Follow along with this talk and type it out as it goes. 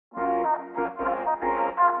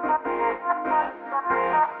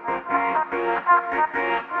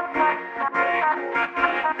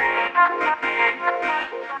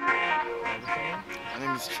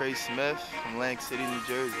Trey Smith from Atlantic City, New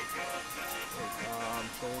Jersey.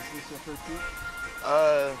 So is this your first shoot?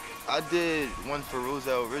 I did one for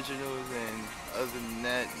Roselle Originals, and other than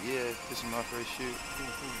that, yeah, this is my first shoot. Cool,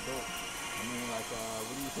 dope. I mean, like,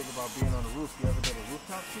 what do you think about being on the roof? You ever did a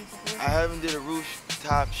rooftop shoot before? I haven't did a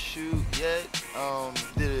rooftop shoot yet.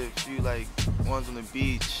 Did a few like ones on the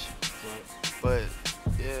beach, Right. but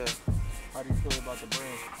yeah. How do you feel about the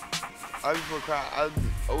brand? I've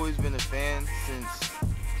always been a fan since,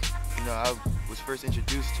 you know, I was first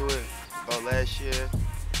introduced to it about last year.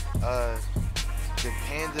 The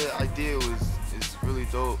Panda idea is really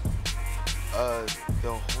dope.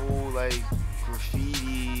 The whole like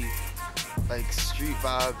graffiti, like street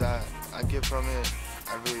vibe that I get from it,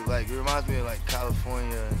 I really like. It reminds me of like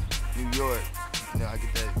California, New York. You know, I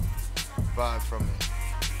get that vibe from it.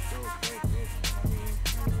 Dope. I mean,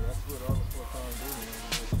 that's what all the four cars do, man.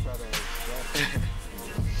 Just try to express it.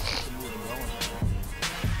 Keep moving going, man.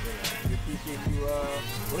 Yeah, we appreciate you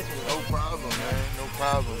listening. No problem, man. No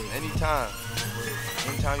problem. Anytime.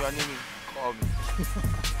 Anytime y'all need me, call me.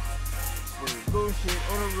 Bullshit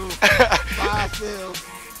on the roof. 5 sales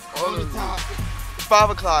on the top. 5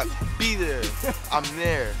 o'clock. Be there. I'm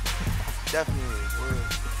there. Definitely.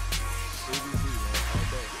 ABC, man. All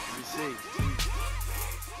day. ABC.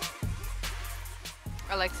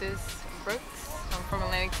 Alexis Brooks. I'm from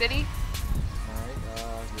Atlantic City. Alright,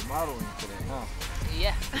 you're modeling today, huh?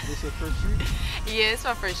 Yeah. Is this your first shoot? Yeah, it's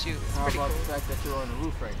my first shoot. It's How pretty about cool. the fact that you're on the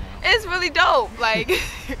roof right now? It's really dope. Like,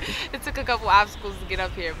 it took a couple obstacles to get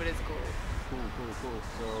up here, but it's cool. Cool.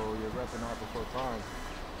 So you're repping Art Before Crime.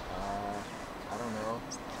 I don't know.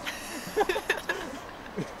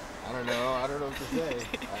 I don't know what to say.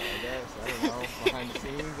 I guess. I don't know. Behind the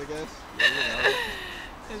scenes, I guess. Yeah, you know.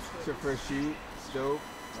 It's your first shoot. It's dope.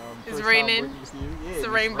 It's first raining. time working with you. Yeah, It's a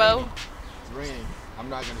rainbow. It's raining. I'm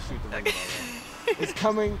not going to shoot the rainbow. It's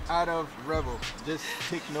coming out of Rebel. Just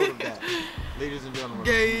take note of that. Ladies and gentlemen.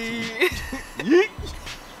 Gay. Yeet.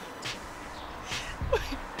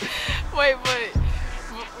 Wait, but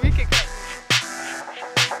we can cut.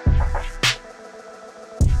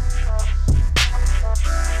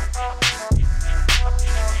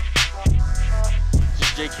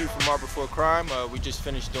 JQ from Art Before Crime. We just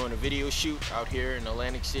finished doing a video shoot out here in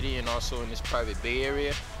Atlantic City and also in this private Bay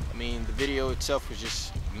Area. I mean, the video itself was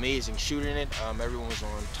just amazing shooting it. Everyone was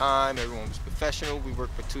on time, everyone was professional. We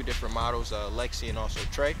worked with 2 different models, Lexi and also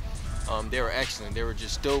Trey. They were excellent. They were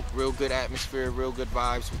just dope, real good atmosphere, real good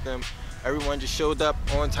vibes with them. Everyone just showed up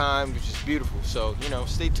on time, which is beautiful. So, you know,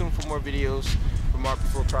 stay tuned for more videos from Art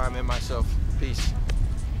Before Crime and myself. Peace.